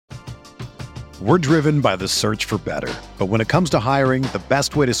We're driven by the search for better. But when it comes to hiring, the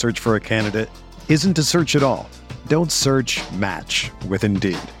best way to search for a candidate isn't to search at all. Don't search, match with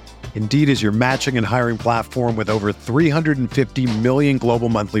Indeed. Indeed is your matching and hiring platform with over 350 million global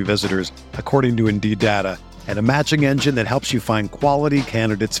monthly visitors, according to Indeed data, and a matching engine that helps you find quality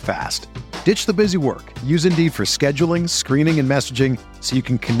candidates fast. Ditch the busy work. Use Indeed for scheduling, screening, and messaging so you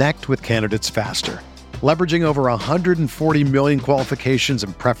can connect with candidates faster. Leveraging over 140 million qualifications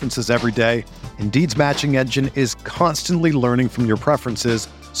and preferences every day, Indeed's matching engine is constantly learning from your preferences,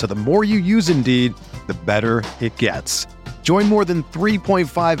 so the more you use Indeed, the better it gets. Join more than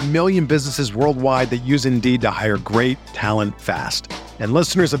 3.5 million businesses worldwide that use Indeed to hire great talent fast. And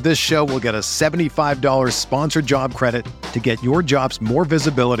listeners of this show will get a $75 sponsored job credit to get your jobs more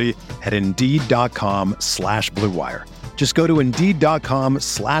visibility at Indeed.com/Blue Wire. Just go to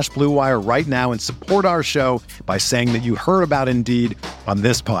Indeed.com/Blue Wire right now and support our show by saying that you heard about Indeed on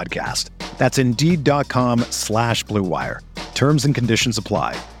this podcast. That's Indeed.com/Blue Wire. Terms and conditions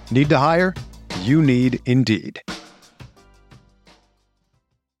apply. Need to hire? You need Indeed.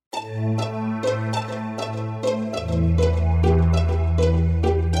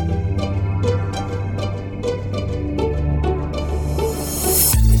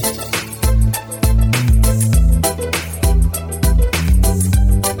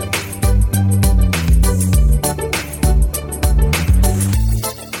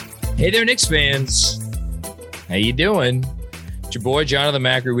 Hey there, Knicks fans. How you doing? It's your boy, Jonathan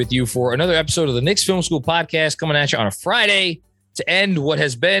Macri, with you for another episode of the Knicks Film School podcast, coming at you on a Friday to end what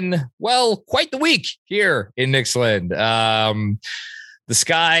has been, well, quite the week here in Knicksland. The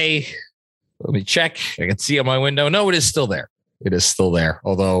sky, let me check. I can see on my window. No, it is still there. It is still there,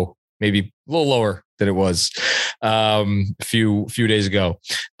 although maybe a little lower than it was a few days ago.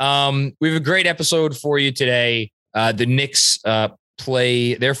 We have a great episode for you today. The Knicks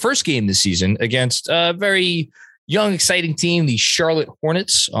play their first game this season against a very young, exciting team, the Charlotte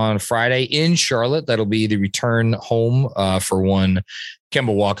Hornets, on Friday in Charlotte. That'll be the return home for one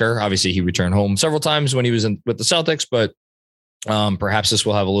Kemba Walker. Obviously, he returned home several times when he was with the Celtics, but perhaps this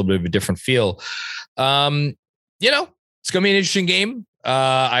will have a little bit of a different feel. It's going to be an interesting game.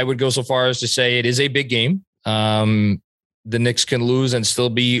 I would go so far as to say it is a big game. The Knicks can lose and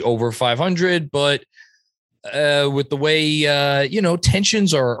still be over 500, but with the way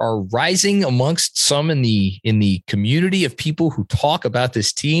tensions are rising amongst some in the community of people who talk about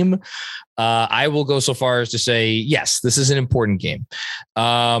this team, I will go so far as to say, yes, this is an important game.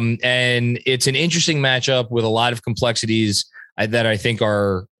 And it's an interesting matchup with a lot of complexities that I think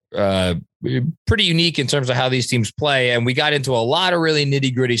are pretty unique in terms of how these teams play. And we got into a lot of really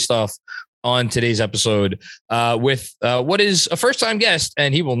nitty gritty stuff on today's episode with what is a first-time guest,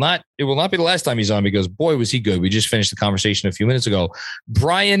 and it will not be the last time he's on, because boy, was he good. We just finished the conversation a few minutes ago.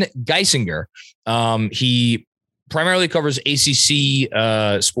 Brian Geisinger. He primarily covers ACC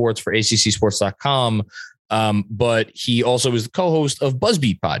sports for ACCsports.com, but he also is the co-host of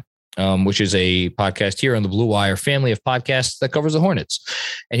Buzzbeat Pod, which is a podcast here on the Blue Wire family of podcasts that covers the Hornets.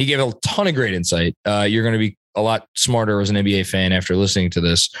 And he gave a ton of great insight. You're going to be a lot smarter as an NBA fan after listening to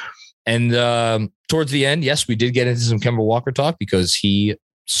this. And towards the end, yes, we did get into some Kemba Walker talk, because he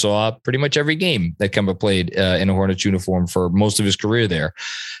saw pretty much every game that Kemba played in a Hornets uniform for most of his career there.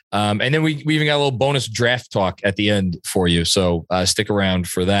 And then we even got a little bonus draft talk at the end for you. So stick around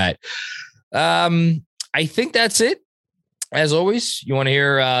for that. I think that's it. As always, you want to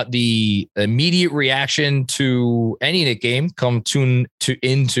hear the immediate reaction to any Knick game, come tune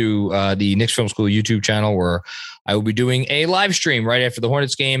into the Knicks Film School YouTube channel, where I will be doing a live stream right after the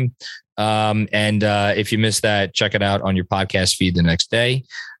Hornets game. And if you missed that, check it out on your podcast feed the next day.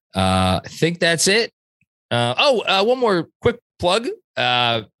 I think that's it. One more quick plug.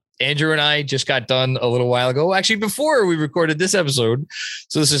 Andrew and I just got done a little while ago, actually before we recorded this episode.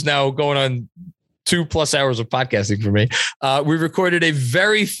 So this is now going on 2+ hours of podcasting for me. We recorded a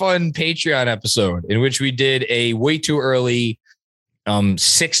very fun Patreon episode in which we did a way too early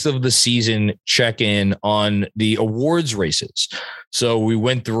 6th of the season check-in on the awards races. So we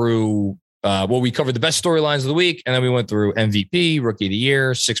went through, we covered the best storylines of the week, and then we went through MVP, Rookie of the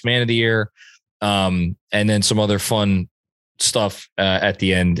Year, Sixth Man of the Year, and then some other fun stuff at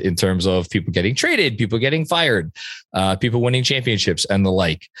the end in terms of people getting traded, people getting fired, people winning championships, and the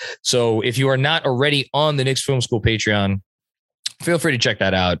like. So if you are not already on the Knicks Film School Patreon, feel free to check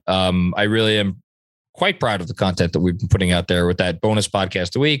that out. I really am quite proud of the content that we've been putting out there with that bonus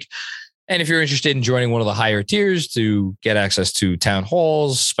podcast a week. And if you're interested in joining one of the higher tiers to get access to town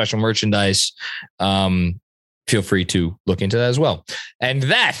halls, special merchandise, feel free to look into that as well. And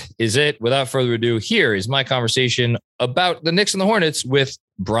that is it. Without further ado, here is my conversation about the Knicks and the Hornets with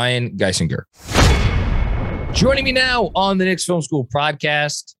Brian Geisinger. Joining me now on the Knicks Film School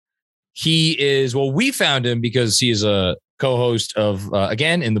podcast, we found him because he is a co-host of,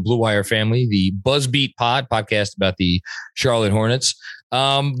 again, in the Blue Wire family, the Buzzbeat podcast about the Charlotte Hornets.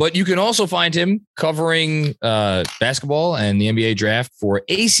 But you can also find him covering basketball and the NBA draft for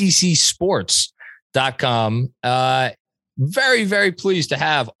ACCSports.com. Very, very pleased to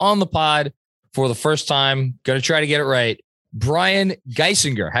have on the pod for the first time. Going to try to get it right. Brian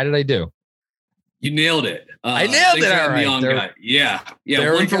Geisinger. How did I do? You nailed it. I nailed it. All right. Yeah.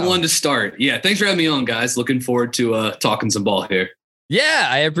 1 for 1 to start. Yeah. Thanks for having me on, guys. Looking forward to talking some ball here. Yeah,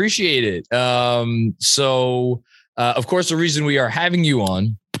 I appreciate it. So, of course, the reason we are having you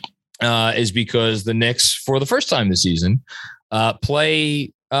on is because the Knicks, for the first time this season,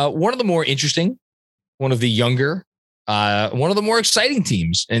 play one of the more interesting, one of the younger, one of the more exciting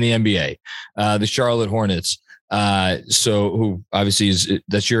teams in the NBA, the Charlotte Hornets. So who obviously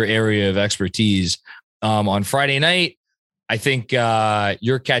that's your area of expertise. On Friday night, I think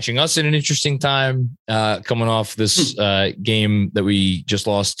you're catching us at an interesting time, coming off this game that we just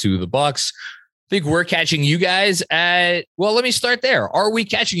lost to the Bucks. I think we're catching you guys let me start there. Are we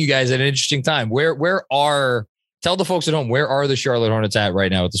catching you guys at an interesting time? Tell the folks at home, where are the Charlotte Hornets at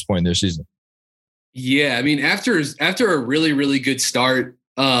right now at this point in their season? Yeah, I mean, after a really, really good start,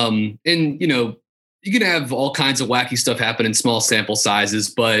 and you can have all kinds of wacky stuff happen in small sample sizes,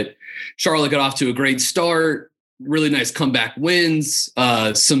 but Charlotte got off to a great start, really nice comeback wins,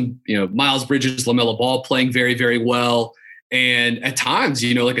 some, Miles Bridges, LaMelo Ball playing very, very well. And at times,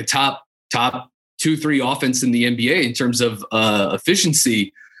 like a top 2-3 offense in the NBA in terms of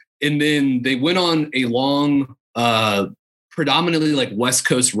efficiency. And then they went on a long, predominantly like West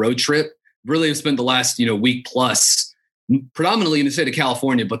Coast road trip, really have spent the last, week plus predominantly in the state of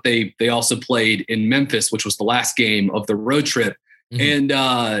California, but they also played in Memphis, which was the last game of the road trip. Mm-hmm. And,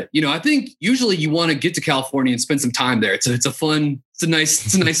 I think usually you want to get to California and spend some time there. It's a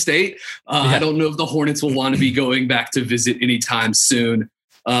nice state. I don't know if the Hornets will want to be going back to visit anytime soon.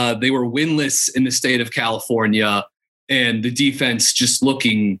 They were winless in the state of California and the defense just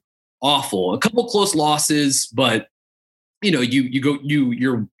looking awful. A couple close losses, but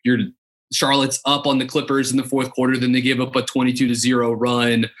you're Charlotte's up on the Clippers in the fourth quarter. Then they give up a 22-0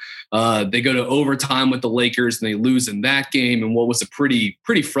 run. They go to overtime with the Lakers and they lose in that game. And what was a pretty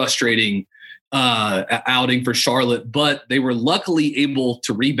frustrating outing for Charlotte, but they were luckily able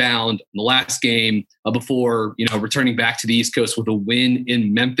to rebound in the last game before, returning back to the East Coast with a win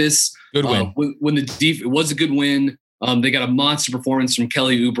in Memphis. Good win. It was a good win. They got a monster performance from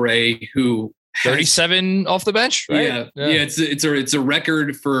Kelly Oubre, who 37 off the bench, right? Yeah. It's a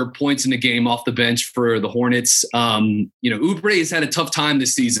record for points in a game off the bench for the Hornets. Oubre has had a tough time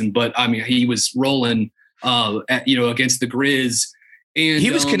this season, but I mean, he was rolling, against the Grizz, and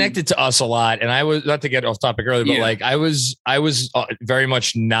he was connected to us a lot. And I was, not to get off topic earlier, but I was very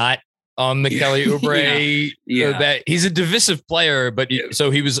much not on the Kelly Oubre. That he's a divisive player, but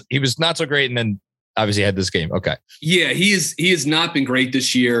so he was not so great, and then obviously had this game. Okay. Yeah, he has not been great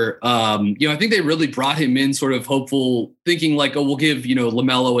this year. I think they really brought him in sort of hopeful, thinking like, we'll give,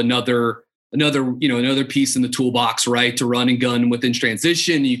 LaMelo another piece in the toolbox, right, to run and gun within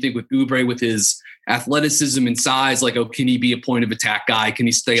transition. And you think with Oubre, with his athleticism and size, like, can he be a point of attack guy? Can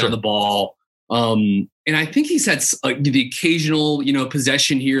he stay on the ball? And I think he's had the occasional,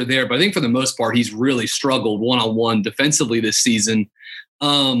 possession here or there, but I think for the most part, he's really struggled one-on-one defensively this season.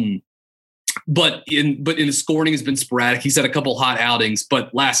 But in the scoring has been sporadic. He's had a couple hot outings,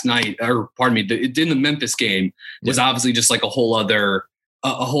 but last night, in the Memphis game was obviously just like a whole other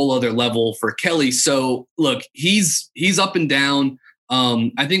level for Kelly. So look, he's up and down.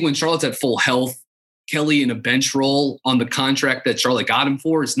 I think when Charlotte's at full health, Kelly in a bench role on the contract that Charlotte got him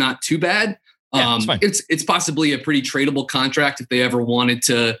for is not too bad. It's possibly a pretty tradable contract if they ever wanted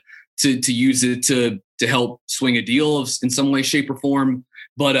to use it to help swing a deal in some way, shape, or form.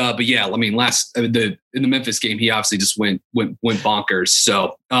 But yeah, I mean, in the Memphis game, he obviously just went bonkers.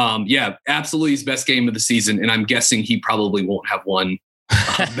 So absolutely his best game of the season, and I'm guessing he probably won't have one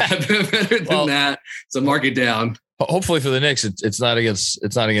better than that. So mark it down. Hopefully for the Knicks, it's not against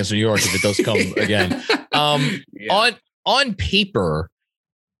New York if it does come again. On paper,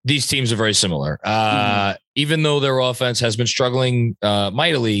 these teams are very similar. Even though their offense has been struggling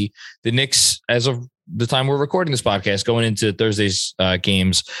mightily, the Knicks, as of the time we're recording this podcast, going into Thursday's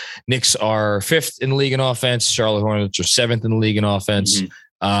games, Knicks are 5th in the league in offense. Charlotte Hornets are 7th in the league in offense.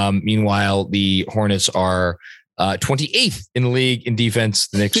 Meanwhile, the Hornets are 28th in the league in defense.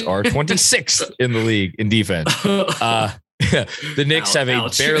 The Knicks are 26th in the league in defense. The Knicks have a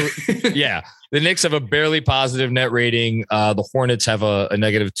barely, the Knicks have a barely positive net rating. The Hornets have a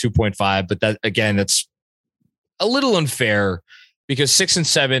negative 2.5, but that again, that's a little unfair because 6 and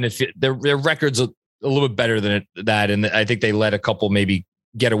 7, if their record's a little bit better than that. And I think they let a couple maybe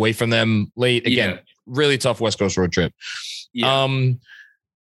get away from them late. Again, really tough West Coast road trip. Yeah.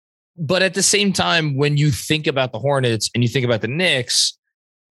 But at the same time, when you think about the Hornets and you think about the Knicks,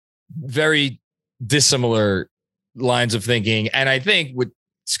 very dissimilar lines of thinking. And I think what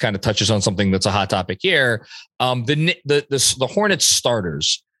kind of touches on something that's a hot topic here. The Hornets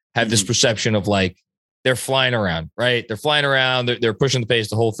starters have this perception of like, they're flying around, right? They're flying around. They're pushing the pace,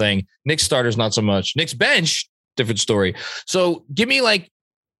 the whole thing. Knicks starters, not so much. Knicks bench, different story. So give me like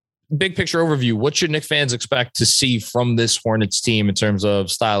big picture overview. What should Knicks fans expect to see from this Hornets team in terms of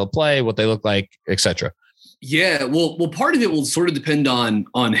style of play, what they look like, etc.? Yeah, well, part of it will sort of depend on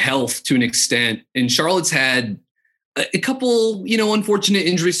health to an extent. And Charlotte's had a couple, unfortunate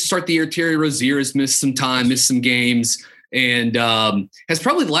injuries to start the year. Terry Rozier has missed some time, missed some games. And has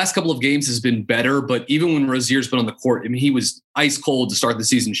probably the last couple of games has been better. But even when Rozier's been on the court, I mean, he was ice cold to start the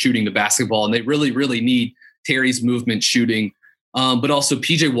season shooting the basketball. And they really, really need Terry's movement shooting. But also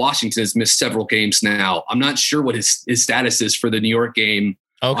PJ Washington has missed several games now. I'm not sure what his status is for the New York game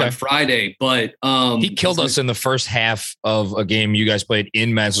on Friday. But he killed us in the first half of a game you guys played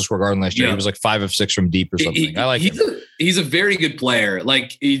in Madison Square Garden last year. He was like 5 of 6 from deep or something. I like him. He's a very good player.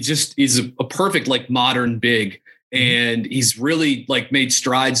 Like he's a perfect like modern big. And he's really like made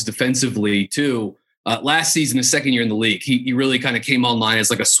strides defensively too. Last season, his second year in the league, he really kind of came online as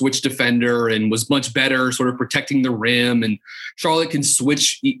like a switch defender and was much better sort of protecting the rim. And Charlotte can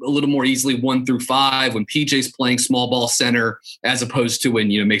switch a little more easily 1 through 5 when PJ's playing small ball center, as opposed to when,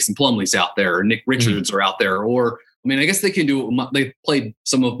 Mason Plumlee's out there or Nick Richards are out there. Or, I mean, I guess they can they played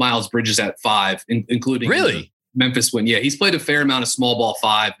some of Miles Bridges at 5, including really Memphis win. Yeah, he's played a fair amount of small ball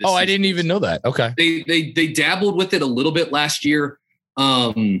 5. Oh, I didn't even know that. Okay. They dabbled with it a little bit last year.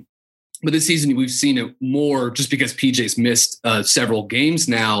 But this season we've seen it more just because PJ's missed several games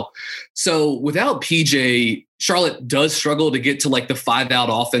now. So without PJ, Charlotte does struggle to get to like the 5-out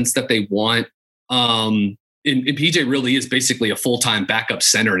offense that they want. And PJ really is basically a full-time backup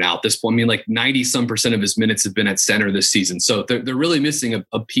center now at this point. I mean, like 90% of his minutes have been at center this season. So they're really missing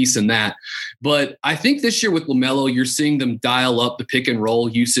a piece in that. But I think this year with LaMelo, you're seeing them dial up the pick and roll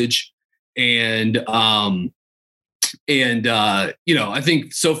usage. And I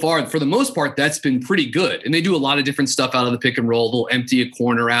think so far, for the most part, that's been pretty good. And they do a lot of different stuff out of the pick and roll. They'll empty a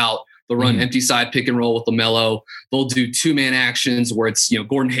corner out. They'll run empty side pick and roll with LaMelo. They'll do 2-man actions where it's,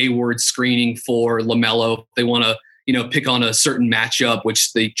 Gordon Hayward screening for LaMelo. They want to, pick on a certain matchup,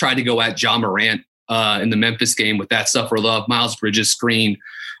 which they tried to go at Ja Morant in the Memphis game with that stuff, or love Miles Bridges screen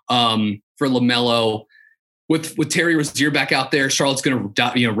for LaMelo. With Terry Rozier back out there, Charlotte's going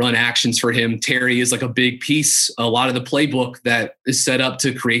to run actions for him. Terry is like a big piece. A lot of the playbook that is set up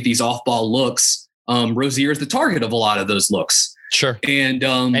to create these off-ball looks. Rozier is the target of a lot of those looks. Sure.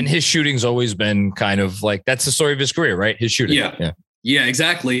 And his shooting's always been kind of like, that's the story of his career, right? His shooting. Yeah,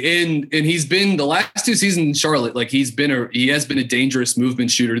 exactly. And he's been the last 2 seasons in Charlotte, like he has been a dangerous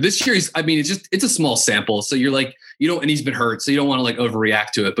movement shooter. This year, it's a small sample. So you're like, and he's been hurt. So you don't want to like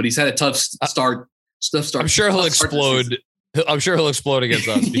overreact to it, but he's had a tough start. I'm sure he'll explode. I'm sure he'll explode against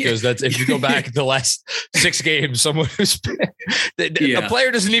us because that's, if you go back the last 6 games, someone who's a player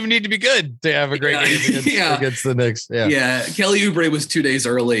doesn't even need to be good to have a great game against the Knicks. Yeah. Kelly Oubre was 2 days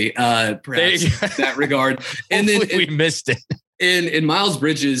early, perhaps in that regard. And then we missed it. And Miles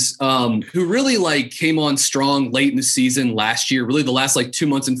Bridges, who really like came on strong late in the season last year, really the last like 2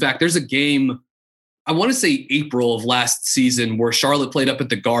 months. In fact, there's a game, I want to say April of last season, where Charlotte played up at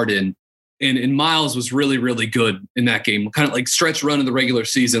the Garden. And Miles was really, really good in that game, kind of like stretch run in the regular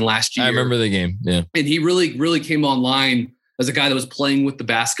season last year. I remember the game. Yeah. And he really, really came online as a guy that was playing with the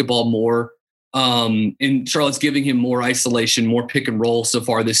basketball more. And Charlotte's giving him more isolation, more pick and roll so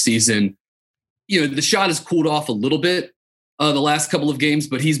far this season. The shot has cooled off a little bit the last couple of games,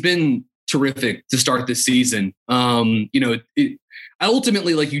 but he's been terrific to start this season.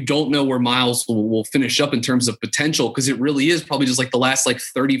 Ultimately, like, you don't know where Miles will finish up in terms of potential, because it really is probably just like the last like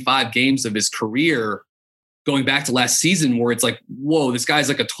 35 games of his career going back to last season, where it's like, whoa, this guy's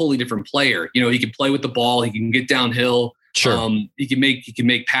like a totally different player. He can play with the ball. He can get downhill. Sure. He can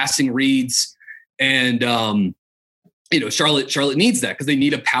make passing reads. And, Charlotte needs that because they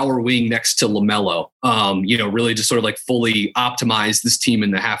need a power wing next to LaMelo, really just sort of like fully optimize this team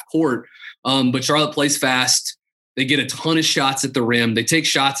in the half court. But Charlotte plays fast. They get a ton of shots at the rim. They take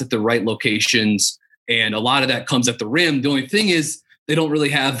shots at the right locations. And a lot of that comes at the rim. The only thing is they don't really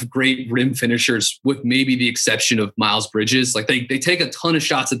have great rim finishers, with maybe the exception of Miles Bridges. Like they take a ton of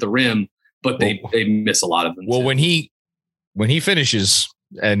shots at the rim, but they miss a lot of them. Well, when he finishes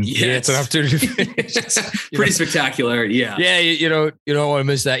and he gets an opportunity to finish, pretty spectacular. Yeah. Yeah. You don't want to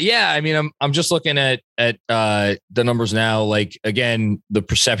miss that. Yeah. I mean, I'm just looking at the numbers now. Like, again, the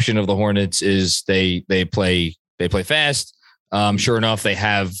perception of the Hornets is they play fast. Sure enough, they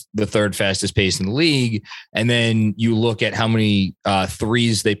have the third fastest pace in the league. And then you look at how many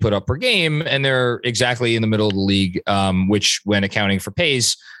threes they put up per game, and they're exactly in the middle of the league, which, when accounting for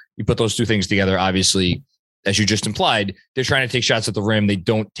pace, you put those two things together, obviously, as you just implied, they're trying to take shots at the rim. They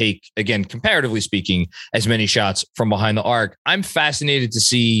don't take, again, comparatively speaking, as many shots from behind the arc. I'm fascinated to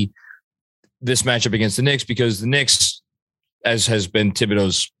see this matchup against the Knicks, because the Knicks, as has been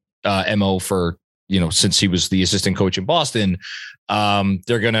Thibodeau's MO for, since he was the assistant coach in Boston,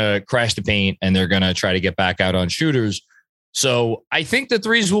 they're going to crash the paint and they're going to try to get back out on shooters. So I think the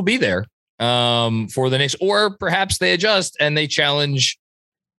threes will be there for the Knicks, or perhaps they adjust and they challenge,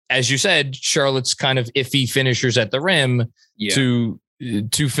 as you said, Charlotte's kind of iffy finishers at the rim to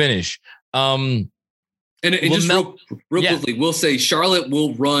finish. And just real quickly, we'll say Charlotte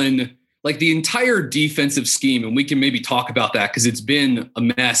will run like the entire defensive scheme, and we can maybe talk about that because it's been a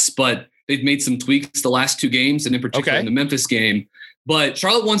mess, but they've made some tweaks the last two games, and in particular in the Memphis game. But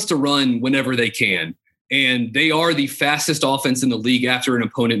Charlotte wants to run whenever they can. And they are the fastest offense in the league after an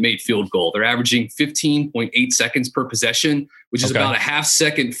opponent made field goal. They're averaging 15.8 seconds per possession, which is about a half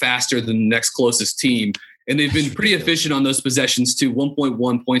second faster than the next closest team. And they've been pretty efficient on those possessions too,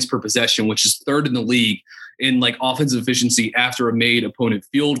 1.1 points per possession, which is third in the league in like offensive efficiency after a made opponent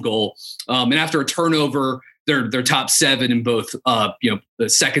field goal. And after a turnover, they're top 7 in both, the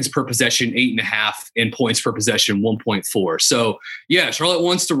seconds per possession, 8.5, and points per possession, 1.4. So yeah, Charlotte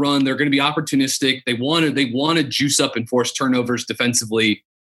wants to run. They're going to be opportunistic. They want to juice up and force turnovers defensively.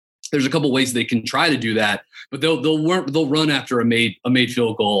 There's a couple ways they can try to do that, but they'll run after a made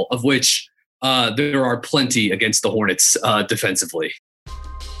field goal, of which there are plenty against the Hornets defensively.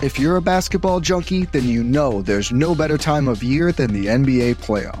 If you're a basketball junkie, then you know there's no better time of year than the NBA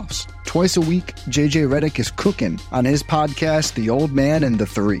playoffs. Twice a week, JJ Redick is cooking on his podcast, The Old Man and the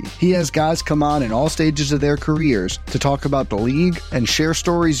Three. He has guys come on in all stages of their careers to talk about the league and share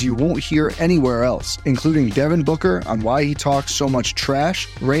stories you won't hear anywhere else, including Devin Booker on why he talks so much trash,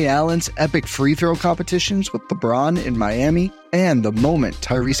 Ray Allen's epic free throw competitions with LeBron in Miami, and the moment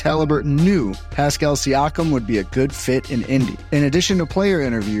Tyrese Halliburton knew Pascal Siakam would be a good fit in Indy. In addition to player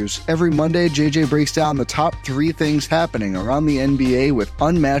interviews, every Monday JJ breaks down the top 3 things happening around the NBA with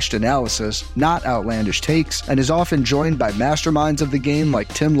unmatched analysis, not outlandish takes, and is often joined by masterminds of the game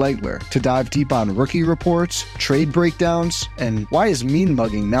like Tim Legler to dive deep on rookie reports, trade breakdowns, and why is mean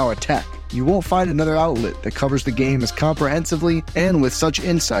mugging now a tech. You won't find another outlet that covers the game as comprehensively and with such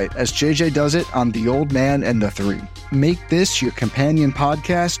insight as JJ does it on The Old Man and the Three. Make this your companion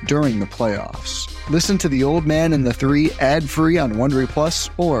podcast during the playoffs. Listen to The Old Man and the Three ad-free on Wondery Plus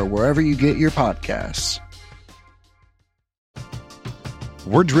or wherever you get your podcasts.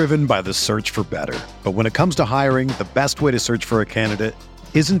 We're driven by the search for better. But when it comes to hiring, the best way to search for a candidate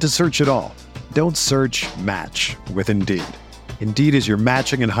isn't to search at all. Don't search, match with Indeed. Indeed is your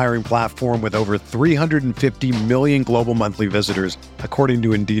matching and hiring platform with over 350 million global monthly visitors, according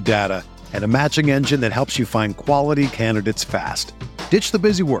to Indeed data, and a matching engine that helps you find quality candidates fast. Ditch the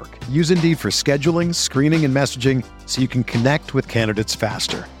busy work. Use Indeed for scheduling, screening, and messaging so you can connect with candidates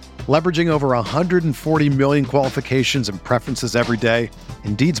faster. Leveraging over 140 million qualifications and preferences every day,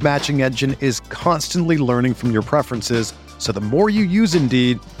 Indeed's matching engine is constantly learning from your preferences, so the more you use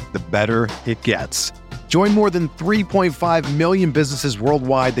Indeed, the better it gets. Join more than 3.5 million businesses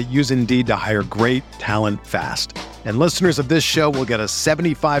worldwide that use Indeed to hire great talent fast. And listeners of this show will get a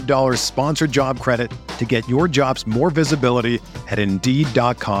 $75 sponsored job credit to get your jobs more visibility at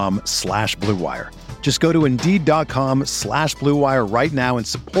Indeed.com/Blue Wire. Just go to Indeed.com/Blue Wire right now and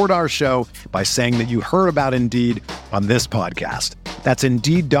support our show by saying that you heard about Indeed on this podcast. That's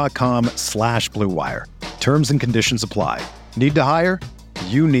Indeed.com/Blue Wire. Terms and conditions apply. Need to hire?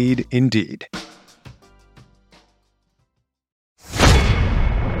 You need Indeed.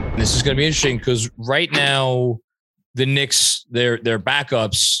 This is going to be interesting because right now the Knicks, their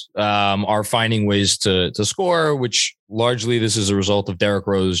backups are finding ways to score, which largely this is a result of Derrick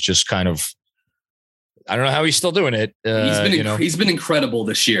Rose just kind of, I don't know how he's still doing it. He's been incredible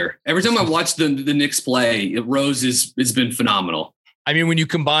this year. Every time I watch the Knicks play, Rose has been phenomenal. I mean, when you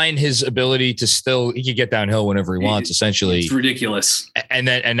combine his ability to he could get downhill whenever he wants, essentially. It's ridiculous. And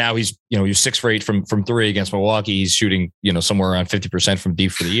now he's 6 for 8 from 3 against Milwaukee. He's shooting, somewhere around 50% from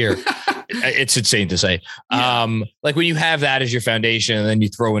deep for the year. It's insane to say. Yeah. Like when you have that as your foundation, and then you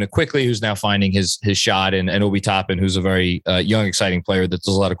throw in a Quickly who's now finding his shot, and Obi Toppin, who's a very young, exciting player that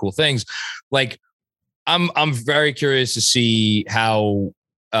does a lot of cool things. Like I'm very curious to see how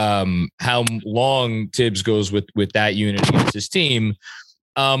long Tibbs goes with that unit against his team.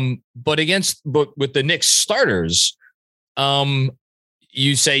 But with the Knicks starters,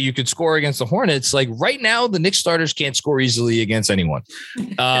 you say you could score against the Hornets. Like right now, the Knicks starters can't score easily against anyone.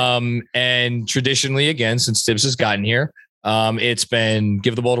 And traditionally, again, since Tibbs has gotten here, it's been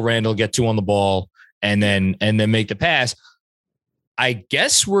give the ball to Randall, get 2 on the ball, and then make the pass. I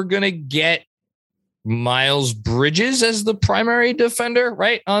guess we're gonna get Miles Bridges as the primary defender,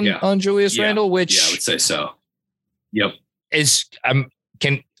 right? On Julius Randle, which I would say so. Yep.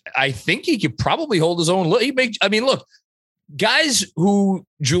 I think he could probably hold his own. Look, guys who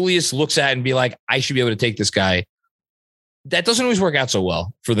Julius looks at and be like, I should be able to take this guy. That doesn't always work out so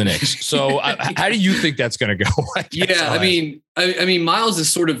well for the Knicks. So how do you think that's going to go? I mean, Miles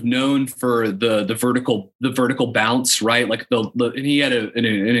is sort of known for the vertical bounce, right? Like and he had an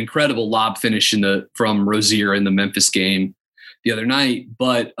incredible lob finish from Rozier in the Memphis game the other night,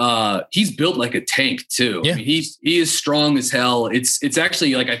 but he's built like a tank too. Yeah. I mean, he is strong as hell. It's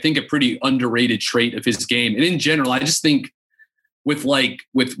actually like, I think, a pretty underrated trait of his game. And in general, I just think with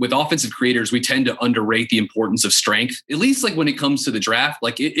offensive creators, we tend to underrate the importance of strength, at least like when it comes to the draft.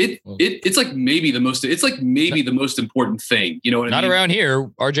 Like it's like maybe the most important thing, you know what I mean? Not around here.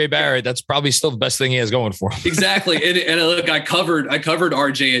 RJ Barrett, that's probably still the best thing he has going for him. Exactly. And look, I covered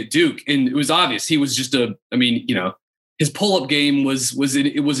RJ at Duke, and it was obvious he was just his pull-up game was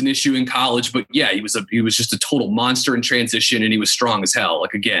an issue in college, but yeah, he was just a total monster in transition, and he was strong as hell.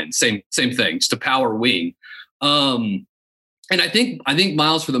 Like again, same thing, just a power wing. And I think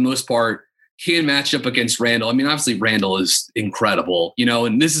Miles, for the most part, can match up against Randall. I mean, obviously Randall is incredible,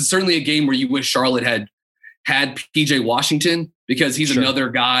 and this is certainly a game where you wish Charlotte had PJ Washington, because he's another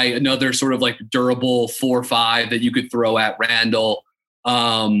guy, another sort of like durable 4-5 that you could throw at Randall.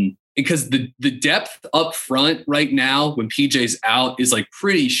 Because the depth up front right now when PJ's out is like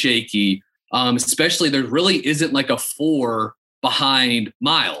pretty shaky. Especially there really isn't like a 4 behind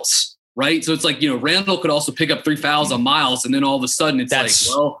Miles. Right. So it's like, Randall could also pick up 3 fouls on Miles. And then all of a sudden it's does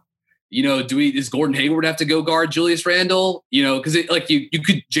Gordon Hayward have to go guard Julius Randall? Because you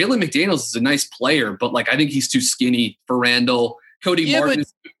could, Jalen McDaniels is a nice player, but like, I think he's too skinny for Randall. Cody Martin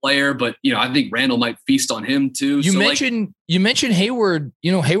is a good player, but I think Randall might feast on him too. You mentioned Hayward,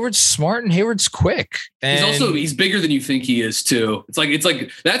 Hayward's smart and Hayward's quick. And he's bigger than you think he is too. It's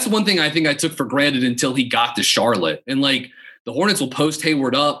like, that's one thing I think I took for granted until he got to Charlotte. And like, the Hornets will post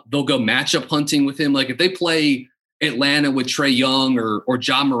Hayward up. They'll go matchup hunting with him. Like if they play Atlanta with Trae Young or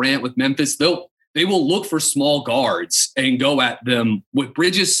Ja Morant with Memphis, they will look for small guards and go at them with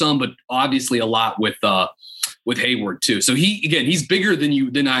Bridges some, but obviously a lot with Hayward too. So he's bigger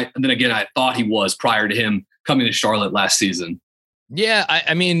than I thought he was prior to him coming to Charlotte last season. Yeah,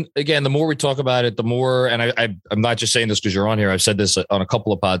 I mean, again, the more we talk about it, the more, and I'm not just saying this because you're on here. I've said this on a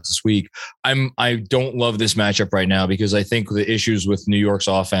couple of pods this week. I don't love this matchup right now because I think the issues with New York's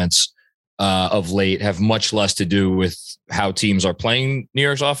offense of late have much less to do with how teams are playing New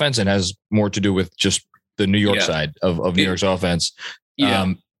York's offense and has more to do with just the New York side of New York's offense.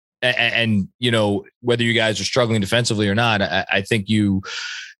 Yeah. And whether you guys are struggling defensively or not, I think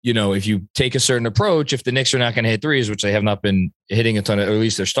if you take a certain approach, if the Knicks are not going to hit threes, which they have not been hitting a ton of, or at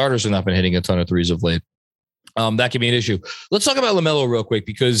least their starters have not been hitting a ton of threes of late, that could be an issue. Let's talk about LaMelo real quick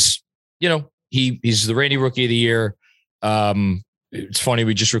because, he's the reigning rookie of the year. It's funny.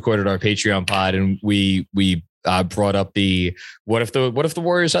 We just recorded our Patreon pod and we brought up the what if the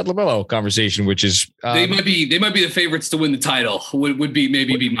Warriors had LaMelo conversation, which is they might be the favorites to win the title. Would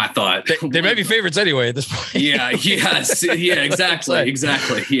be my thought. They might be favorites anyway at this point.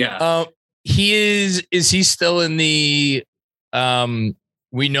 Exactly. Yeah. Is he still in the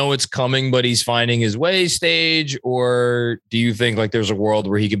we know it's coming, but he's finding his way stage, or do you think like there's a world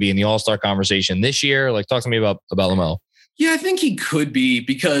where he could be in the All-Star conversation this year? Like, talk to me about LaMelo. Yeah, I think he could be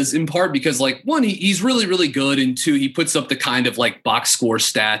because like one, he's really, really good. And two, he puts up the kind of like box score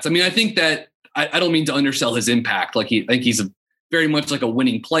stats. I mean, I think that I don't mean to undersell his impact. Like I think he's very much like a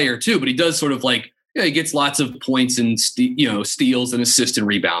winning player too, but he does sort of like, he gets lots of points and steals and assists and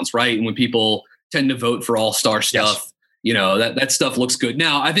rebounds. Right. And when people tend to vote for all-star stuff, that stuff looks good.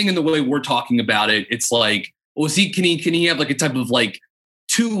 Now, I think in the way we're talking about it, it's like, can he have like a type of like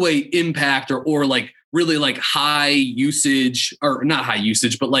two-way impact or like really like high usage, or not high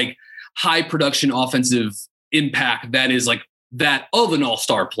usage, but like high production offensive impact that is like that of an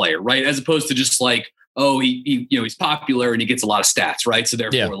all-star player, right? As opposed to just like oh, he's popular and he gets a lot of stats, right? So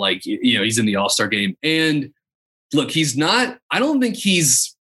therefore, like, he's in the All-Star game. And look, he's not. I don't think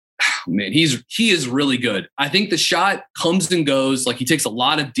he's. Man, he is really good. I think the shot comes and goes. Like, he takes a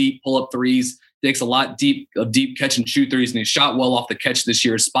lot of deep pull-up threes, takes a lot of deep catch and shoot threes, and he shot well off the catch this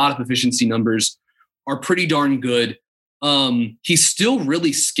year. His spot-up efficiency numbers are pretty darn good. He's still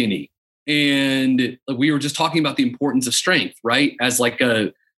really skinny. And like, we were just talking about the importance of strength, right? As like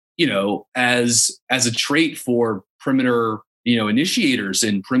a, as a trait for perimeter, initiators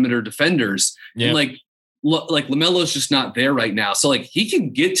and perimeter defenders. Yeah. And like LaMelo's just not there right now. So like, he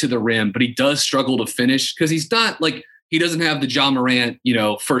can get to the rim, but he does struggle to finish because he's not like, he doesn't have the Ja Morant,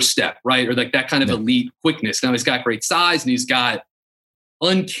 first step, right? Or like that kind of elite quickness. Now he's got great size and he's got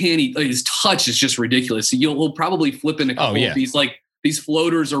uncanny, his touch is just ridiculous. So he'll probably flip in a couple of these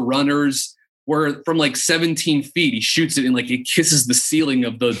floaters or runners where from like 17 feet, he shoots it and like it kisses the ceiling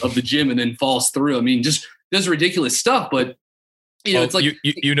of the gym and then falls through. I mean, just does ridiculous stuff, but it's like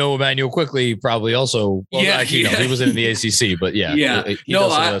Emmanuel Quickley probably also. Well, actually, he was in the ACC, but he does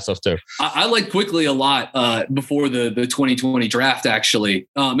some of that stuff too. I like Quickley a lot before the 2020 draft, actually,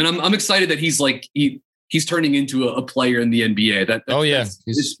 and I'm excited that he's turning into a player in the NBA.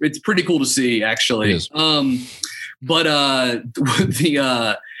 It's pretty cool to see, actually. But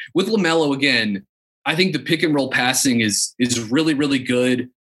with LaMelo again, I think the pick and roll passing is really, really good.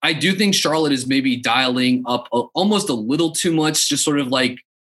 I do think Charlotte is maybe dialing up almost a little too much, just sort of like,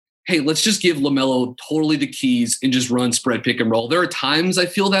 hey, let's just give LaMelo totally the keys and just run spread pick and roll. There are times I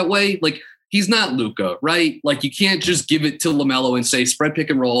feel that way. Like, he's not Luka, right? Like, you can't just give it to LaMelo and say spread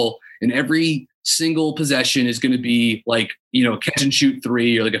pick and roll, and every single possession is going to be like, catch and shoot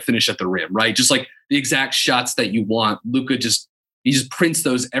three or like a finish at the rim, right? Just like the exact shots that you want. Luka he just prints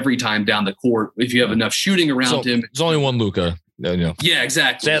those every time down the court if you have enough shooting around him. There's only one Luka. Yeah,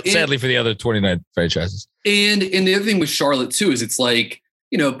 exactly. Sadly for the other 29 franchises. And the other thing with Charlotte too is it's like,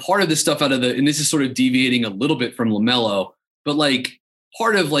 part of the stuff and this is sort of deviating a little bit from LaMelo, but like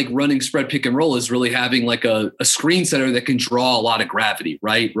part of like running spread pick and roll is really having like a screen setter that can draw a lot of gravity,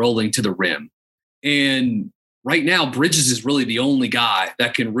 right? Rolling to the rim. And right now, Bridges is really the only guy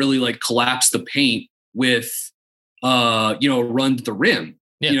that can really like collapse the paint with, a run to the rim.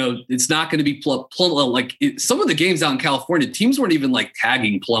 Yeah. It's not going to be some of the games out in California, teams weren't even like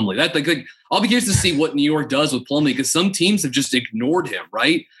tagging Plumlee. That like I'll be curious to see what New York does with Plumlee, because some teams have just ignored him,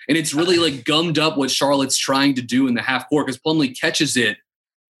 right? And it's really like gummed up what Charlotte's trying to do in the half court, because Plumlee catches it,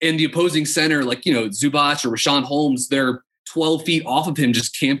 and the opposing center, like Zubac or Rashawn Holmes, they're 12 feet off of him,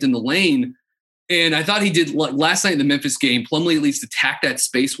 just camped in the lane. And I thought he did last night in the Memphis game. Plumlee at least attacked that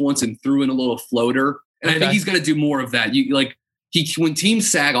space once and threw in a little floater, and I think he's going to do more of that. When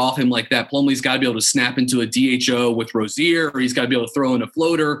teams sag off him like that, Plumlee's got to be able to snap into a DHO with Rozier, or he's got to be able to throw in a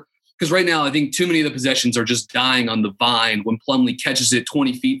floater. Because right now, I think too many of the possessions are just dying on the vine when Plumlee catches it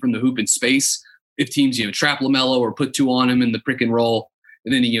 20 feet from the hoop in space. If teams, trap LaMelo or put two on him in the pick and roll,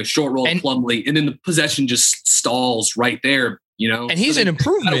 and then short roll Plumlee, and then the possession just stalls right there. And he's an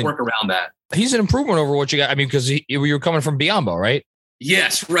improvement. Work around that. He's an improvement over what you got. I mean, because you were coming from Biyombo, right?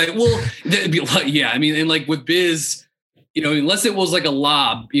 Yes, right. Well, yeah. I mean, and like with Biz. Unless it was like a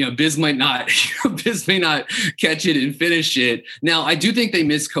lob, Biz may not catch it and finish it. Now, I do think they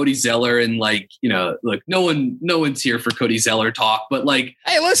miss Cody Zeller, and look, no one's here for Cody Zeller talk, but like,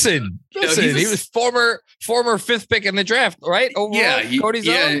 hey, listen, he was former fifth pick in the draft, right? Overall, Cody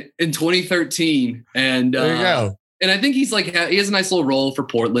Zeller? In 2013, and there you go. And I think he has a nice little role for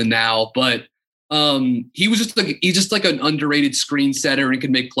Portland now, but he's just like an underrated screen setter and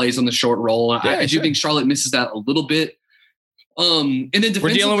can make plays on the short roll. I do think Charlotte misses that a little bit. And then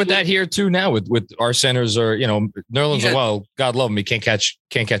we're dealing with that here too now with our centers, or Nerlens, well, God love him, he can't catch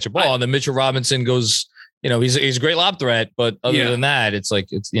a ball. And then Mitchell Robinson goes, he's a great lob threat, but other than that, it's like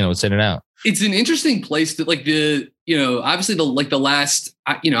it's in and out. It's an interesting place that obviously the last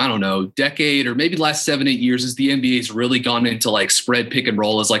I don't know, decade or maybe last 7-8 years, as the NBA's really gone into like spread pick and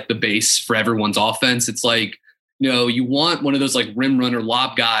roll as like the base for everyone's offense. It's like you want one of those like rim runner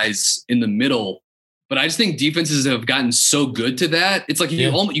lob guys in the middle. But I just think defenses have gotten so good to that. It's like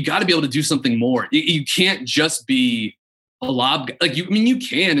you got to be able to do something more. You can't just be a lob. You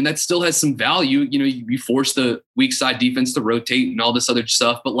can, and that still has some value. You force the weak side defense to rotate and all this other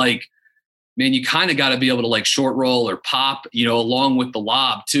stuff. But like, man, you kind of got to be able to like short roll or pop, along with the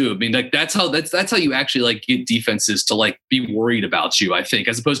lob too. I mean, like that's how you actually like get defenses to like be worried about you, I think,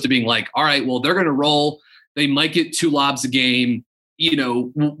 as opposed to being like, all right, well, they're going to roll. They might get 2 lobs a game.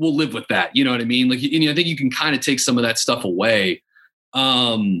 We'll live with that. You know what I mean? Like, I think you can kind of take some of that stuff away.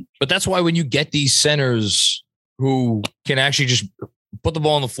 But that's why when you get these centers who can actually just put the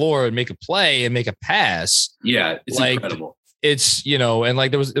ball on the floor and make a play and make a pass. Yeah, it's incredible. It's, and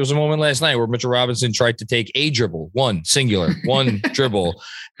like there was a moment last night where Mitchell Robinson tried to take a dribble, one dribble,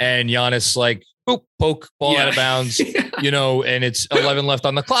 and Giannis like boop, poke, ball out of bounds, and it's 11 left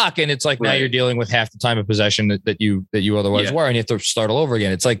on the clock, and it's like now you're dealing with half the time of possession that you otherwise were, and you have to start all over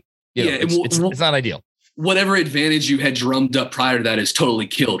again. It's like it's not ideal. Whatever advantage you had drummed up prior to that is totally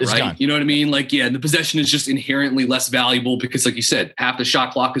killed, right? Gone. You know what I mean? Like, the possession is just inherently less valuable because, like you said, half the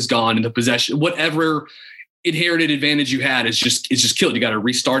shot clock is gone, and the possession, whatever inherited advantage you had is just killed. You got to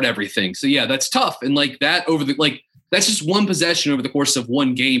restart everything. So that's tough. And like that that's just one possession over the course of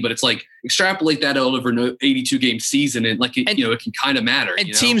one game, but it's like extrapolate that out over an 82 game season. And like, it can kind of matter.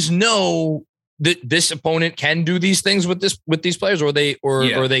 And teams know that this opponent can do these things with these players or they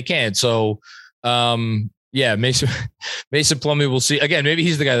can't. So, Mason Plumlee, we'll see. Again, maybe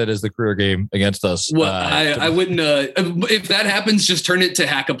he's the guy that has the career game against us. Well, I wouldn't. If that happens, just turn it to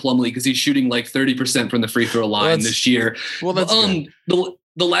Hacka Plumlee because he's shooting like 30% from the free throw line this year. Well, that's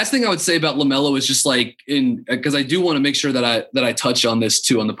the last thing I would say about LaMelo is just like because I do want to make sure that I touch on this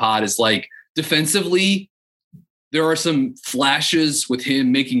too on the pod is like defensively, there are some flashes with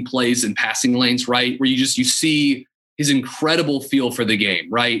him making plays in passing lanes, right? Where you see his incredible feel for the game,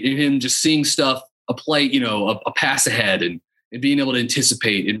 right? And him just seeing stuff. A play, a pass ahead and being able to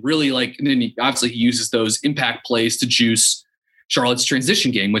anticipate and really and then obviously he uses those impact plays to juice Charlotte's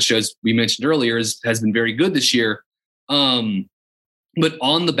transition game, which as we mentioned earlier has been very good this year. But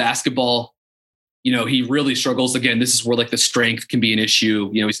on the basketball, he really struggles. Again, this is where like the strength can be an issue.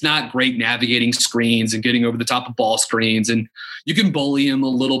 He's not great navigating screens and getting over the top of ball screens, and you can bully him a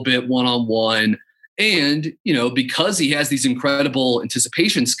little bit one-on-one. And, because he has these incredible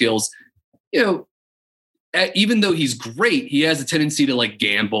anticipation skills, even though he's great, he has a tendency to like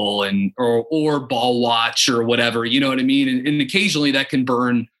gamble or ball watch or whatever, you know what I mean? And occasionally that can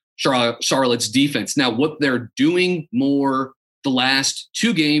burn Charlotte's defense. Now, what they're doing more the last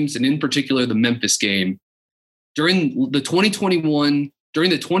two games, and in particular the Memphis game, during the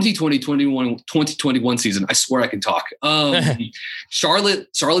 2020-2021 season, I swear I can talk.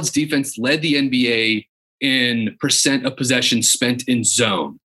 Charlotte's defense led the NBA in percent of possession spent in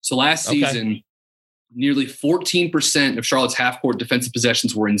zone. So last season, nearly 14% of Charlotte's half-court defensive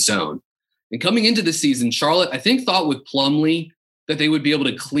possessions were in zone. And coming into the season, Charlotte, I think, thought with Plumlee that they would be able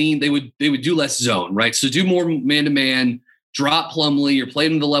to they would do less zone, right? So do more man-to-man, drop Plumlee or play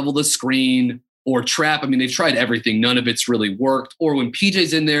him to the level of the screen or trap. I mean, they've tried everything. None of it's really worked. Or when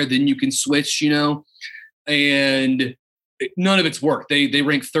PJ's in there, then you can switch, and none of it's worked. They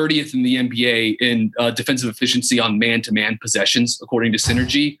rank 30th in the NBA in defensive efficiency on man-to-man possessions, according to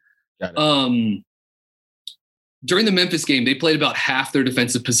Synergy. During the Memphis game, they played about half their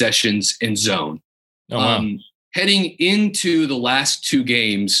defensive possessions in zone. Oh, wow. Heading into the last two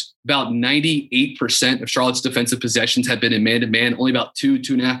games, about 98% of Charlotte's defensive possessions have been in man-to-man, only about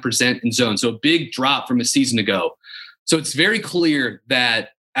 2.5% in zone. So a big drop from a season ago. So it's very clear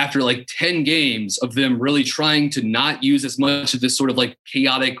that after like 10 games of them really trying to not use as much of this sort of like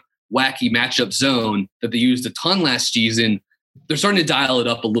chaotic, wacky matchup zone that they used a ton last season, they're starting to dial it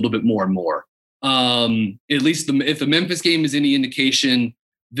up a little bit more and more. At least if the Memphis game is any indication,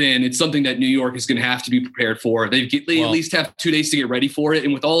 then it's something that New York is going to have to be prepared for. They at least have 2 days to get ready for it.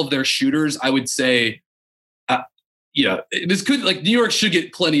 And with all of their shooters, I would say, this could New York should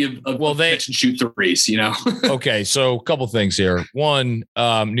get plenty of catch and shoot threes, Okay. So a couple things here. One,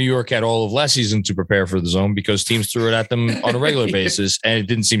 New York had all of last season to prepare for the zone because teams threw it at them on a regular basis and it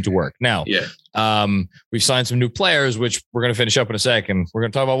didn't seem to work. Now, we've signed some new players, which we're going to finish up in a second. We're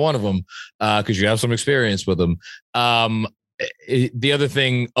going to talk about one of them because you have some experience with them. The other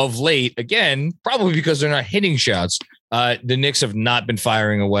thing of late, again, probably because they're not hitting shots, the Knicks have not been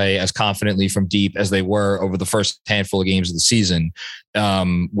firing away as confidently from deep as they were over the first handful of games of the season,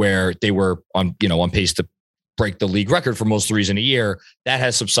 where they were on pace to break the league record for most threes in a year. That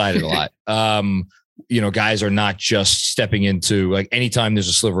has subsided a lot. Guys are not just stepping into like anytime there's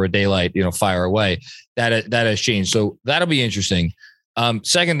a sliver of daylight, fire away. That has changed. So that'll be interesting.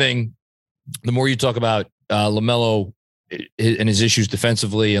 Second thing, the more you talk about LaMelo and his issues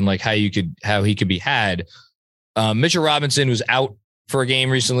defensively and like how he could be had. Mitchell Robinson was out for a game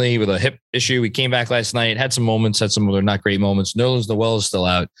recently with a hip issue. He came back last night, had some moments, had some other not great moments. Nerlens Noel is still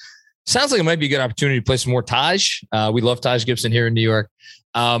out. Sounds like it might be a good opportunity to play some more Taj. We love Taj Gibson here in New York.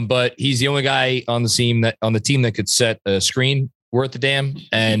 But he's the only guy on the team that could set a screen worth a damn.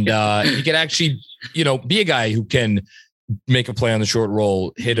 And he could actually, be a guy who can make a play on the short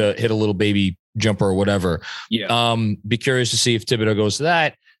roll, hit a little baby jumper or whatever. Yeah. Be curious to see if Thibodeau goes to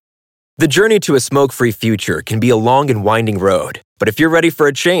that. The journey to a smoke-free future can be a long and winding road. But if you're ready for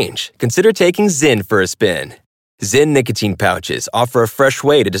a change, consider taking Zyn for a spin. Zyn nicotine pouches offer a fresh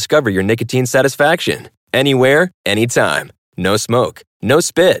way to discover your nicotine satisfaction. Anywhere, anytime. No smoke, no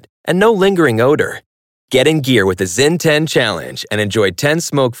spit, and no lingering odor. Get in gear with the Zyn 10 Challenge and enjoy 10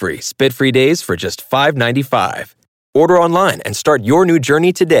 smoke-free, spit-free days for just $5.95. Order online and start your new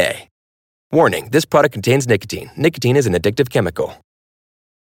journey today. Warning, this product contains nicotine. Nicotine is an addictive chemical.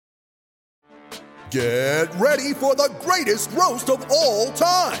 Get ready for the greatest roast of all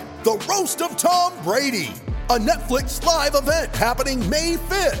time. The Roast of Tom Brady. A Netflix live event happening May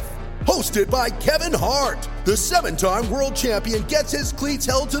 5th. Hosted by Kevin Hart, the 7-time world champion gets his cleats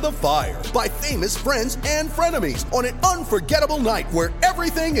held to the fire by famous friends and frenemies on an unforgettable night where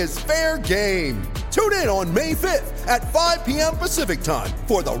everything is fair game. Tune in on May 5th at 5 p.m. Pacific time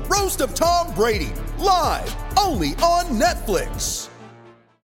for the Roast of Tom Brady, live only on Netflix.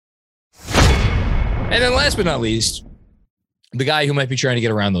 And then last but not least, the guy who might be trying to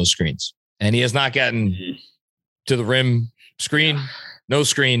get around those screens. And he has not gotten to the rim screen. No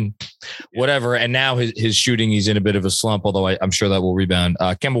screen, whatever. And now his shooting, he's in a bit of a slump, although I'm sure that will rebound.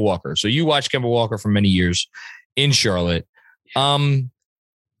 Kemba Walker. So you watched Kemba Walker for many years in Charlotte. I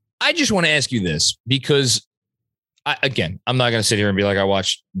just want to ask you this because, I'm not going to sit here and be like, I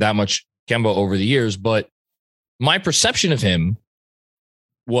watched that much Kemba over the years, but my perception of him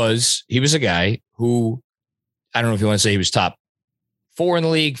was he was a guy who, I don't know if you want to say he was top 4 in the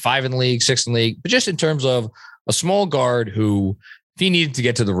league, 5 in the league, 6 in the league, but just in terms of a small guard who, if he needed to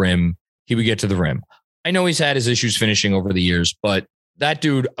get to the rim, he would get to the rim. I know he's had his issues finishing over the years, but that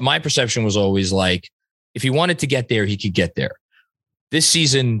dude, my perception was always like, if he wanted to get there, he could get there. This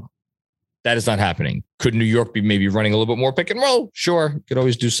season, that is not happening. Could New York be maybe running a little bit more pick and roll? Sure, could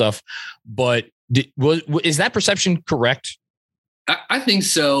always do stuff. But is that perception correct? I think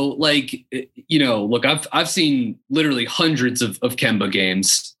so. Like, look, I've seen literally hundreds of Kemba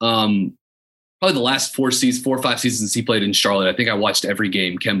games. Probably the last 4 or 5 seasons he played in Charlotte. I think I watched every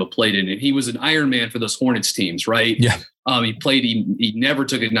game Kemba played in, and he was an Iron Man for those Hornets teams, right? Yeah. He played. He never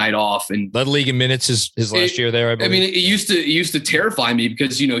took a night off, and led the league in minutes his last year there. I believe. I mean, it used to terrify me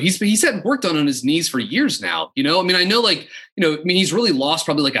because he's had work done on his knees for years now. I mean, I know he's really lost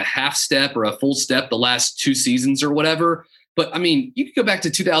probably like a half step or a full step the last 2 seasons or whatever. But I mean, you could go back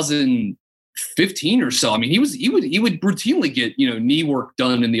to 2015 or so. I mean, he would routinely get, knee work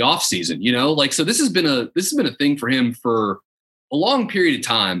done in the off season, so this has been a thing for him for a long period of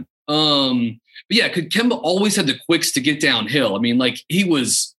time. But yeah, Kemba always had the quicks to get downhill. I mean, like he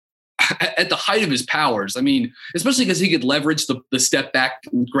was at the height of his powers. I mean, especially because he could leverage the step back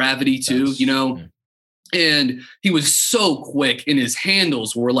gravity too, and he was so quick, and his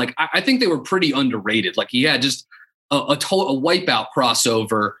handles were like, I think they were pretty underrated. Like he had just a wipeout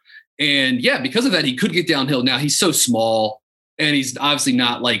crossover. And yeah, because of that, he could get downhill. Now he's so small, and he's obviously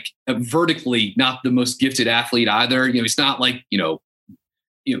not like vertically not the most gifted athlete either. He's not like,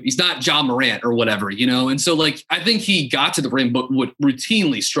 he's not Ja Morant or whatever, And so like, I think he got to the rim, but would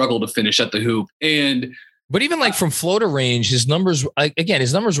routinely struggle to finish at the hoop. But even like from floater range, his numbers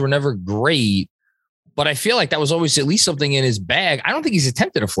were never great. But I feel like that was always at least something in his bag. I don't think he's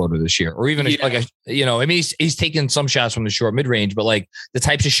attempted a floater this year, or even he's taken some shots from the short mid range, but like the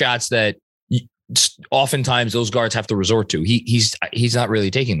types of shots that oftentimes those guards have to resort to, he's not really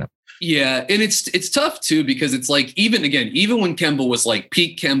taking them. Yeah, and it's tough too because it's like even when Kemba was like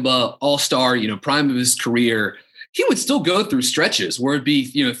peak Kemba, all-star, prime of his career, he would still go through stretches where it'd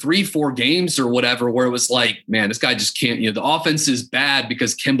be, 3-4 games or whatever, where it was like, man, this guy just can't, the offense is bad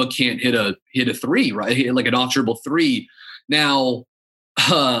because Kemba can't hit a 3, right? Like an off-dribble 3. Now,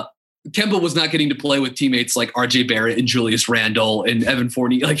 Kemba was not getting to play with teammates like RJ Barrett and Julius Randle and Evan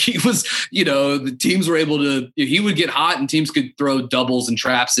Fournier. Like he was, the teams were able to, he would get hot and teams could throw doubles and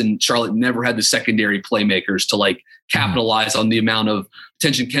traps, and Charlotte never had the secondary playmakers to like capitalize on the amount of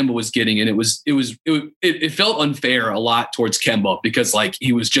attention Kemba was getting. And it felt unfair a lot towards Kemba because like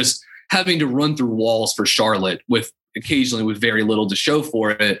he was just having to run through walls for Charlotte occasionally with very little to show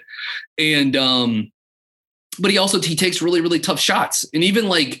for it. And, but he takes really, really tough shots. And even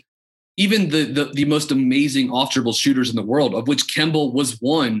the most amazing off-dribble shooters in the world, of which Kemba was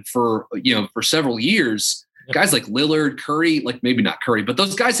one for several years. Yep. Guys like Lillard, Curry, like maybe not Curry, but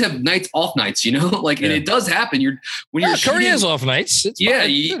those guys have off nights, and it does happen. Curry has off nights.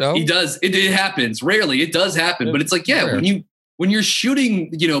 He does. It happens rarely. It does happen, but it's like, yeah, when you're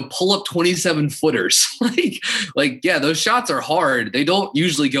shooting, pull up 27 footers, those shots are hard. They don't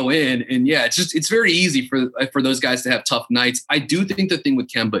usually go in. And yeah, it's very easy for those guys to have tough nights. I do think the thing with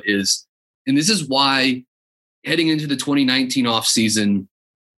Kemba is, and this is why heading into the 2019 off season,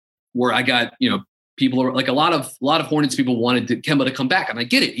 where I got, people are like a lot of Hornets people wanted Kemba to come back, and I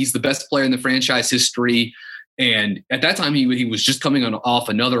get it. He's the best player in the franchise history, and at that time he was just coming off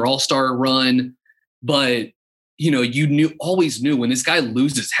another All-Star run. But you always knew when this guy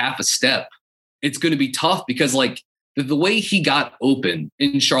loses half a step, it's going to be tough, because like the way he got open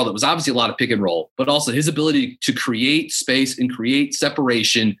in Charlotte was obviously a lot of pick and roll, but also his ability to create space and create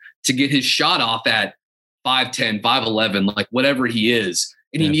separation to get his shot off at 5'10", 5'11", like whatever he is.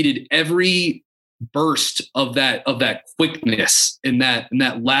 And he needed every burst of that quickness in that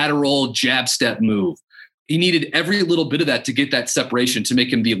lateral jab step move. He needed every little bit of that to get that separation to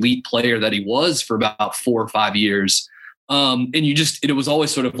make him the elite player that he was for about 4 or 5 years. And it was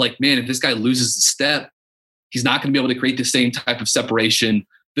always sort of like, man, if this guy loses the step, he's not going to be able to create the same type of separation.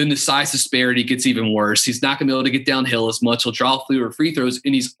 Then the size disparity gets even worse. He's not going to be able to get downhill as much. He'll draw fewer free throws,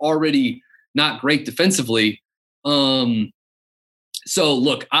 and he's already not great defensively. So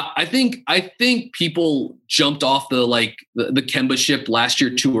look, I think people jumped off the Kemba ship last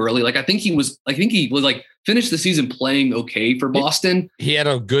year too early. I think he was like finished the season playing okay for Boston. He had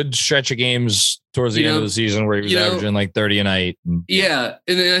a good stretch of games towards the end of the season where he was averaging like 30 a night. Yeah.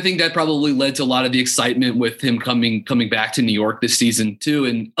 And then I think that probably led to a lot of the excitement with him coming back to New York this season too.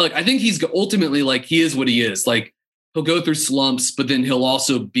 And I think he's ultimately he is what he is. He'll go through slumps, but then he'll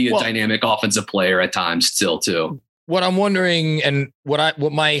also be a dynamic offensive player at times still too. What I'm wondering, and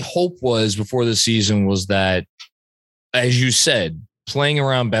what my hope was before the season was that, as you said, playing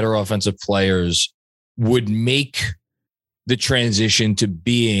around better offensive players would make the transition to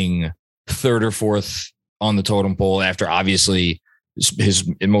being third or fourth on the totem pole after obviously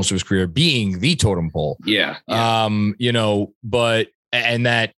in most of his career being the totem pole. Yeah. But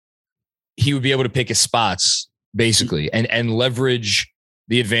that he would be able to pick his spots basically and leverage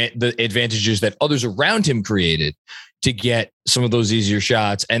the advantages that others around him created to get some of those easier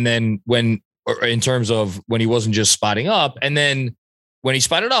shots. And then in terms of when he wasn't just spotting up, and then when he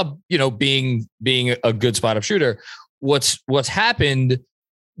spotted up, being a good spot up shooter, what's happened,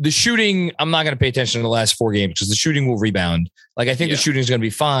 the shooting, I'm not going to pay attention to the last 4 games because the shooting will rebound. I think the shooting is going to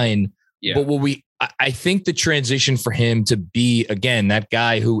be fine. Yeah. But I think the transition for him to be, again, that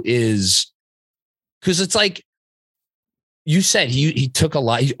guy who is, because it's like you said, he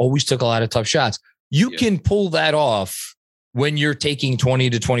always took a lot of tough shots. You can pull that off when you're taking 20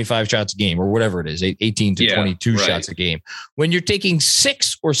 to 25 shots a game or whatever it is, 18 to 22 shots a game. When you're taking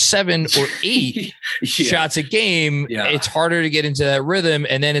 6 or 7 or 8 shots a game, it's harder to get into that rhythm.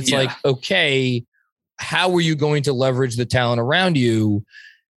 And then it's okay, how are you going to leverage the talent around you?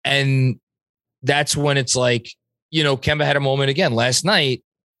 And that's when it's Kemba had a moment again last night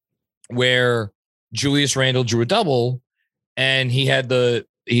where Julius Randle drew a double and he had a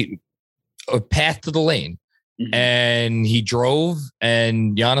path to the lane. Mm-hmm. And he drove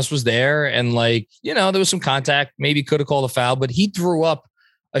and Giannis was there and there was some contact, maybe could have called a foul, but he threw up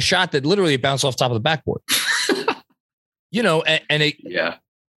a shot that literally bounced off top of the backboard.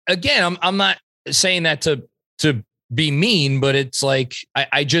 Again, I'm not saying that to be mean, but it's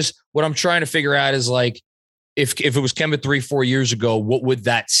I just, what I'm trying to figure out is if it was Kemba 3-4 years ago, what would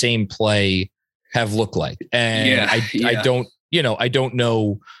that same play have looked like? And I don't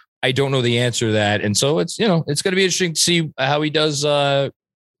know. I don't know the answer to that. And so it's going to be interesting to see how he does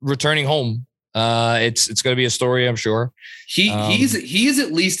returning home. It's going to be a story, I'm sure. He is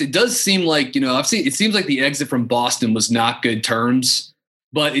at least, it does seem like, it seems like the exit from Boston was not good terms,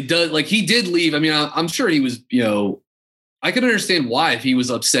 but it does, he did leave. I mean, I'm sure he was, I can understand why, if he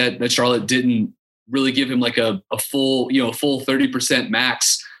was upset that Charlotte didn't really give him a full 30%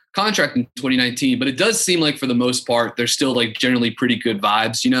 max contract in 2019, but it does seem like for the most part, there's still generally pretty good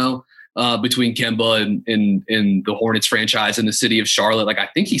vibes, between Kemba and the Hornets franchise and the city of Charlotte. I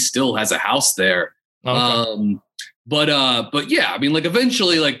think he still has a house there. Okay. But yeah, I mean,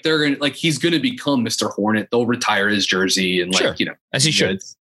 eventually, they're going to, he's going to become Mr. Hornet. They'll retire his jersey and sure. As he should.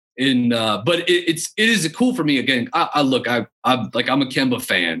 But it is cool for me. Again, I'm a Kemba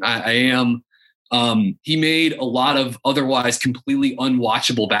fan. I am. He made a lot of otherwise completely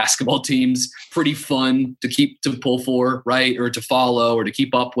unwatchable basketball teams pretty fun to pull for, right? Or to follow or to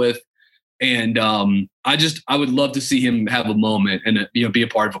keep up with. And I would love to see him have a moment and be a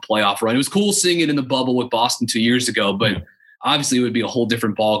part of a playoff run. It was cool seeing it in the bubble with Boston 2 years ago, but obviously it would be a whole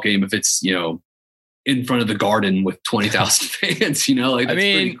different ball game if it's, in front of the Garden with 20,000 fans, that's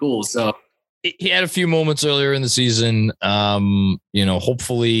pretty cool. So he had a few moments earlier in the season.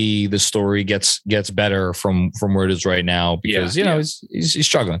 Hopefully the story gets better from where it is right now because, he's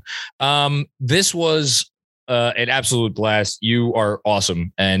struggling. This was an absolute blast. You are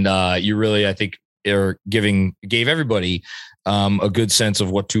awesome. And you really, I think, gave everybody a good sense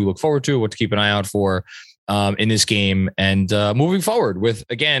of what to look forward to, what to keep an eye out for in this game, and moving forward with,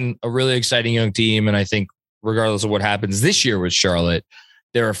 again, a really exciting young team. And I think regardless of what happens this year with Charlotte,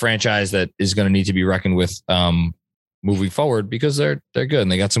 they're a franchise that is going to need to be reckoned with moving forward, because they're good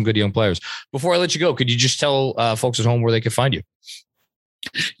and they got some good young players. Before I let you go, could you just tell folks at home where they could find you?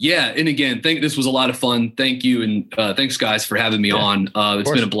 Yeah. And again, this was a lot of fun. Thank you. And thanks guys for having me on.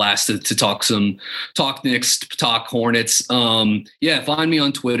 It's been a blast to talk Knicks, talk Hornets. Find me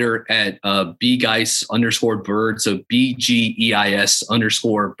on Twitter at bgeis_bird. So BGEIS_bird.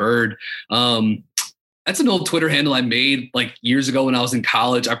 That's an old Twitter handle I made like years ago when I was in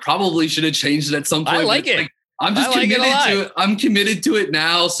college. I probably should have changed it at some point. I like it. I'm just committed to it. I'm committed to it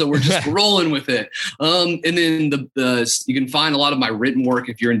now. So we're just rolling with it. And then you can find a lot of my written work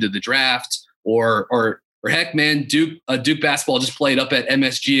if you're into the draft or heck, man, Duke basketball just played up at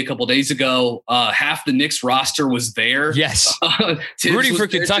MSG a couple of days ago. Half the Knicks roster was there. Yes. Rooting for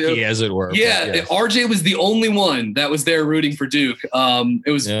Kentucky, as it were. Yeah. Yes. RJ was the only one that was there rooting for Duke.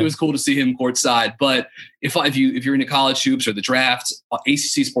 It was cool to see him courtside. But if you're into college hoops or the draft,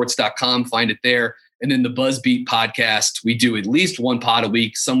 ACCsports.com, find it there. And then the BuzzBeat podcast, we do at least one pod a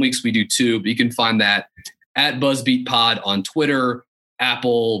week. Some weeks we do two, but you can find that at BuzzBeat Pod on Twitter,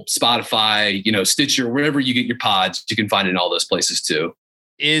 Apple, Spotify, Stitcher, wherever you get your pods, you can find it in all those places too.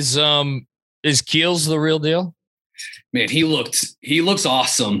 Is Keels the real deal? Man, he looks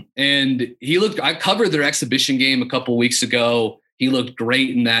awesome. And I covered their exhibition game a couple weeks ago. He looked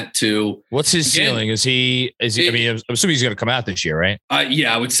great in that too. What's his ceiling? Is he? I'm assuming he's going to come out this year, right?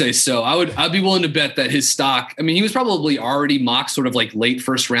 Yeah, I would say so. I'd be willing to bet that his stock. I mean, he was probably already mocked sort of like late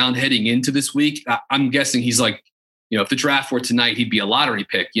first round heading into this week. I'm guessing he's like, if the draft were tonight, he'd be a lottery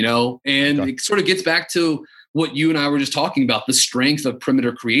pick. And It sort of gets back to what you and I were just talking about, the strength of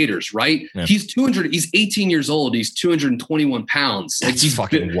perimeter creators, right? Yeah. He's 18 years old. He's 221 pounds. That's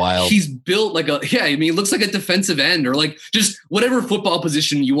fucking wild. He's built like he looks like a defensive end or like just whatever football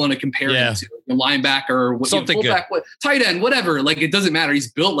position you want to compare him to, a linebacker or something fullback, tight end, whatever. Like, it doesn't matter. He's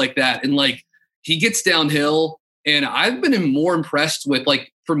built like that. And like, he gets downhill. And I've been more impressed with,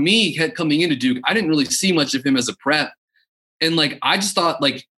 like, for me coming into Duke, I didn't really see much of him as a prep. And like, I just thought,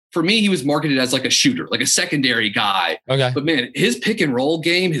 like, for me, he was marketed as like a shooter, like a secondary guy. Okay. But man, his pick and roll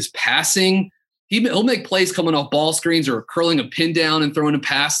game, his passing, he'll make plays coming off ball screens or curling a pin down and throwing a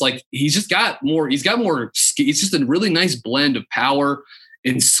pass. Like, he's got more. It's just a really nice blend of power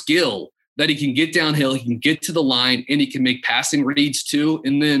and skill that he can get downhill. He can get to the line and he can make passing reads too.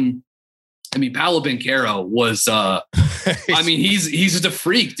 And then, Paolo Banchero was, he's just a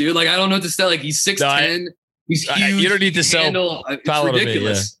freak, dude. Like, I don't know what to say. Like, he's 6'10". He's huge. You don't need to sell Paolo. It's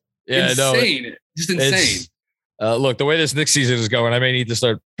ridiculous. Insane. Just insane. Look, the way this Knicks season is going, I may need to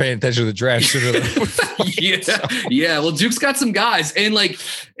start paying attention to the draft sooner than Yeah. Well, Duke's got some guys, and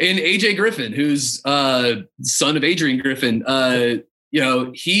AJ Griffin, who's son of Adrian Griffin.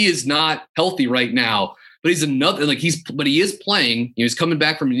 He is not healthy right now, but he's he is playing. He's coming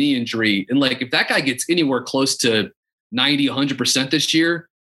back from a knee injury, and like, if that guy gets anywhere close to 90, 100% this year,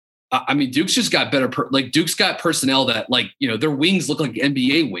 Duke's just got better. Duke's got personnel that, their wings look like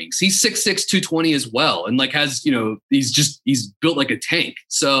NBA wings. He's 6'6", 220 as well. And he's built like a tank.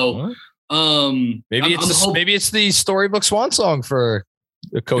 So maybe it's the storybook swan song for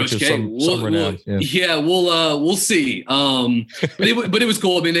a coach of some renown. We'll see. But it was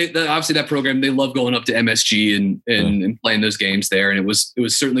cool. They obviously, that program, they love going up to MSG and playing those games there. And it was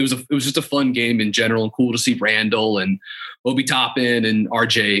just a fun game in general, and cool to see Randall and Obi Toppin and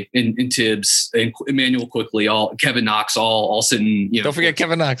RJ and Tibbs and Emmanuel Quickly, Kevin Knox, all sitting. Don't forget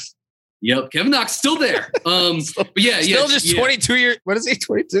Kevin Knox. Yep. Kevin Knox still there. But still just 22 years. What is he?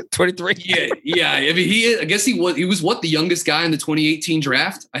 22, 23? Yeah. I guess he was the youngest guy in the 2018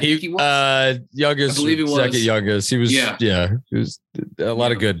 draft. I think he was. Youngest. I believe he was. Second youngest. He was. Yeah. He was a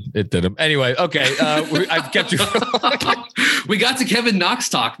lot of good. It did him. Anyway. Okay. I've kept you. We got to Kevin Knox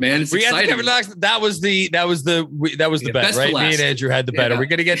talk, man. It's exciting. Got to Kevin Knox. That was the bet, right? Me and Andrew had the bet. Are we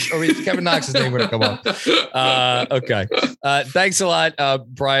going to get Kevin Knox's name going to come up? Okay. Thanks a lot,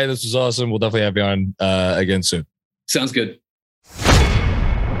 Brian. This was awesome. We'll definitely have you on again soon. Sounds good.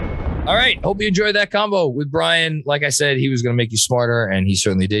 All right. Hope you enjoyed that combo with Brian. Like I said, he was going to make you smarter, and he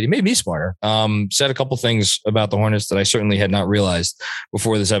certainly did. He made me smarter. Said a couple things about the Hornets that I certainly had not realized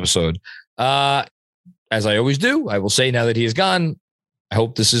before this episode. As I always do, I will say, now that he is gone, I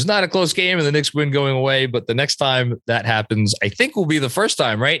hope this is not a close game and the Knicks win going away. But the next time that happens, I think will be the first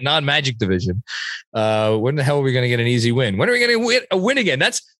time, right? Non-Magic division. When the hell are we going to get an easy win? When are we going to win again?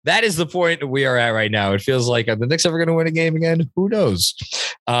 That is the point we are at right now. It feels like, are the Knicks ever going to win a game again? Who knows?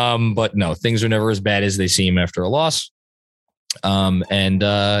 But no, things are never as bad as they seem after a loss. And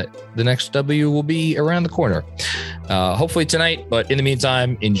the next W will be around the corner, hopefully tonight. But in the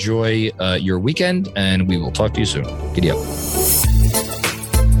meantime, enjoy your weekend, and we will talk to you soon. Giddy up.